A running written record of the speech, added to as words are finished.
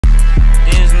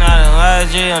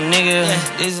fire drill,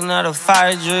 nigga. This is not a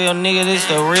fire drill, nigga. This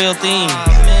the real thing.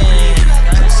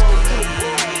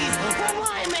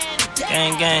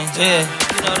 Gang, gang, yeah.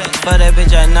 But that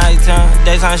bitch at nighttime.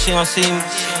 Daytime she don't see me.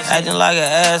 Acting like an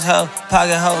asshole.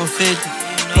 Pocket holding 50.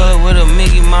 Pull up with a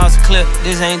Mickey Mouse clip.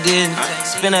 This ain't Disney.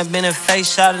 Spin that been a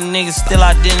face shot of niggas, still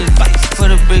identity.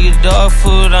 Put a bigger dog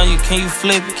food on you, can you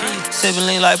flip it? Sippin'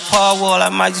 lean like Paul Wall, I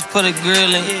might just put a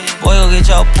grill in. Boy, go get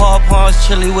your paw paws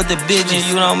chilly with the bitches.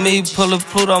 You know me, pull a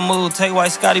Pluto move, take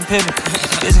white Scottie Pippen.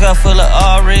 This got full of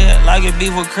all red, like it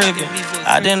beef with crippin'.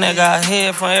 I then that got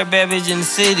head from every bad bitch in the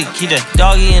city. Keep that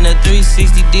doggy in a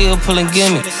 360 deal, pullin'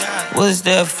 gimme. What's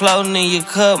that floating in your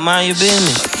cup, mind your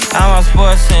business. I'm on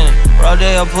Sports Center,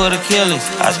 Rodeo put Achilles.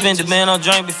 I spent the band on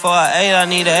drink before I ate, I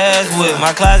need a ass whip.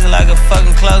 My closet like a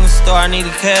fucking clothing store, I need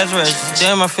a cash register.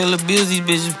 Damn, I feel abused, these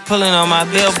bitches pulling on my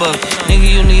belt buckle. Nigga,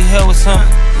 you need help with something,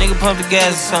 nigga pump the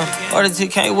gas or something. Order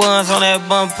TK1s on that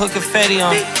bum, put confetti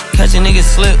on it. Catch a nigga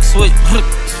slip, switch,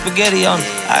 spaghetti on it.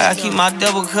 I gotta keep my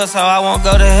double cut so I won't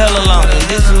go to hell alone. And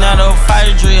this is not a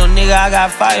fire drill, nigga, I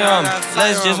got fire on me.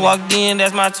 Let's just walked in,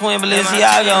 that's my twin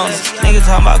Balenciaga on it. Nigga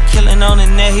talking about killing on the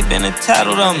net, he been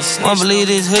entitled on me. Won't believe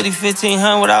this hoodie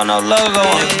 1500 without no logo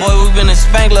on it. Boy, we been a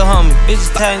Spangler homie, bitches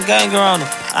tagging ganger on him.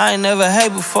 I ain't never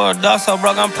hate before, a dog so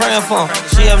broke, I'm praying for him.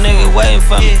 She up nigga waiting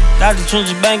for me, Dr. Trench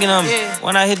banking on me.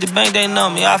 When I hit the bank, they know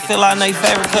me, I feel like they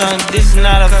favorite cousin. This is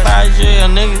not a fire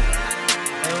drill, nigga.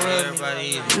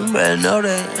 You better know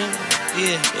that.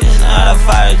 It's not a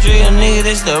fire drill, nigga,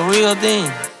 this the real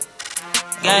thing.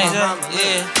 Gang,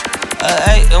 yeah.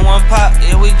 8 and 1 pop,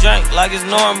 yeah, we drank like it's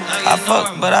normal. I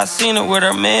fuck, but I seen her with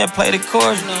her man play the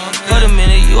chorus. Put him in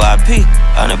a UIP,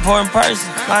 unimportant person.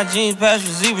 My jeans patch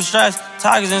with zebra stripes,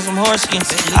 tigers and some horse skins.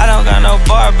 I don't got no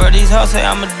bar, but these hoes say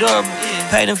I'm adorable.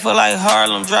 Paid him for like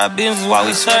Harlem, drive business while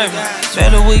we serving.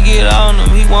 Better we get on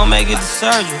him, he won't make it to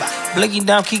surgery. Blicky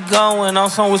down, keep going, on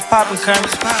some was poppin' current.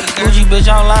 Gucci bitch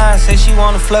online, say she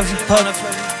want a fluffy puppy.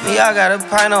 Me, I got a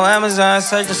pint on Amazon,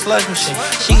 searching slush machine.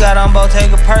 She got on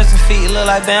Bottega person feet, look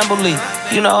like bamboo leaf.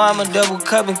 You know I'm a double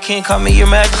cupping king, call me your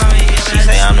majesty. She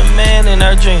say I'm the man in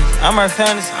her dream, I'm her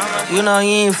fantasy. You know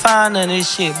you ain't find none of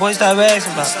this shit, boy stop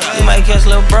asking about it. You might catch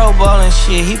little bro ballin'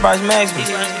 shit, he Bryce Maxman.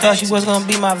 Thought she was gonna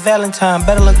be my Valentine,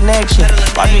 better look next year.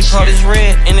 Watch me call this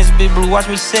red and this big blue, watch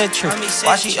me set trip.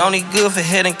 Watch she only good for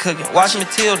head and cooking, watch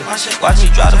Matilda. Watch me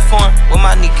drop the form with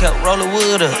my kneecap, roll the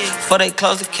wood up. Before they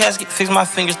close the casket, fix my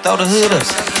fingers, throw the hood up.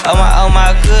 Oh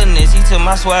my goodness, he took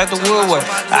my swag to woodwork.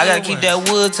 I gotta keep that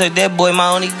wood tuck, that boy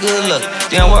my only good luck.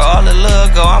 Then where all the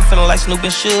love go, I'm feeling like Snoop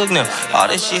and Suge now. All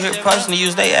this shit here personal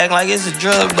use, they act like it's a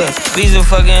drug bust. Veeze a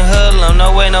fucking hoodlum,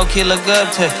 no way no kid look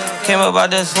up to. Came up out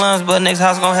the slums, but next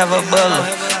house gon' have a butler.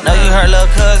 Know you heard little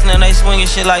cousin and they swinging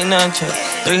shit like nunchuck.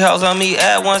 3 hoes on me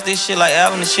at once, this shit like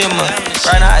Alvin the Shimmer.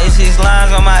 Right now it's 6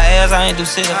 lines on my ass, I ain't do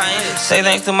shit up. Say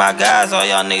thanks to my guys, all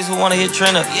y'all niggas who wanna hit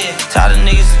trend up. Tired of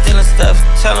niggas stealing stuff,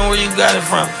 tell them where you got it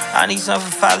from. I need something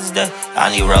for Father's Day, I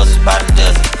need roses by the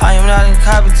dozen. I am not in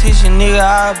competition, nigga,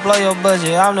 I'll blow your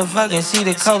budget. I'm the fucking C,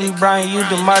 the Kobe Bryant, you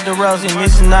DeMar DeRozan.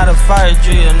 This is not a fire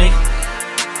drill, nigga.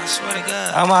 I swear to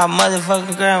God, I'm my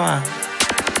motherfucking grandma.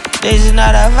 This is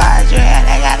not a fire drill, nigga.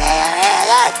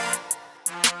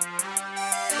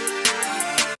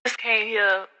 Just came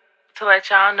here to let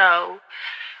y'all know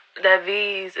that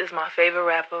Veeze is my favorite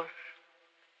rapper.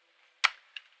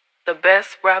 The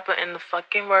best rapper in the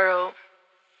fucking world.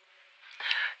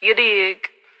 You dig?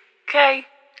 Okay?